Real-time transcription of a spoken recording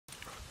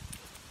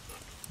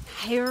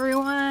Hey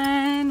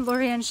everyone,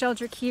 Laurie-ann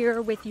Sheldrick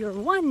here with your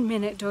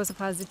 1-minute dose of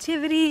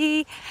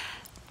positivity.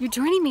 You're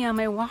joining me on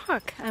my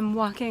walk. I'm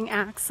walking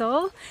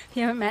Axel. If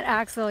you haven't met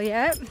Axel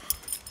yet,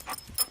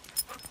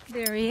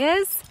 there he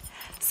is.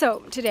 So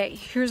today,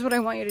 here's what I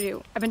want you to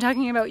do. I've been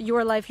talking about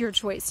your life, your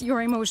choice,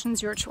 your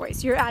emotions, your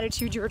choice, your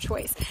attitude, your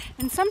choice.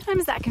 And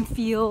sometimes that can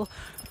feel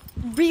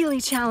really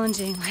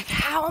challenging. Like,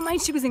 how am I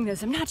choosing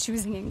this? I'm not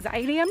choosing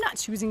anxiety. I'm not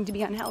choosing to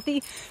be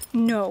unhealthy.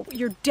 No,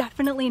 you're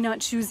definitely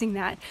not choosing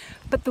that.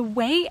 But the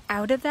way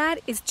out of that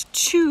is to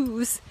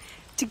choose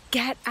to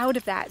get out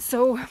of that.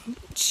 So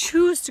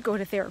choose to go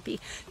to therapy,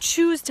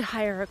 choose to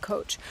hire a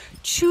coach,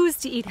 choose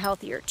to eat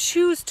healthier,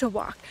 choose to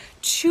walk,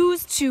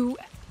 choose to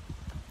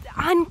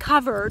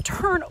uncover,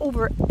 turn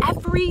over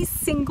every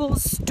single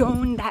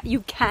stone that you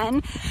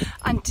can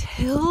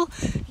until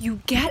you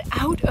get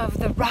out of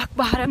the rock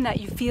bottom that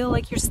you feel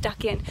like you're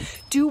stuck in.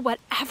 Do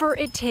whatever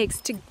it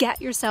takes to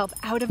get yourself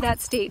out of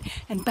that state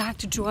and back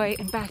to joy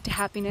and back to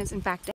happiness and back to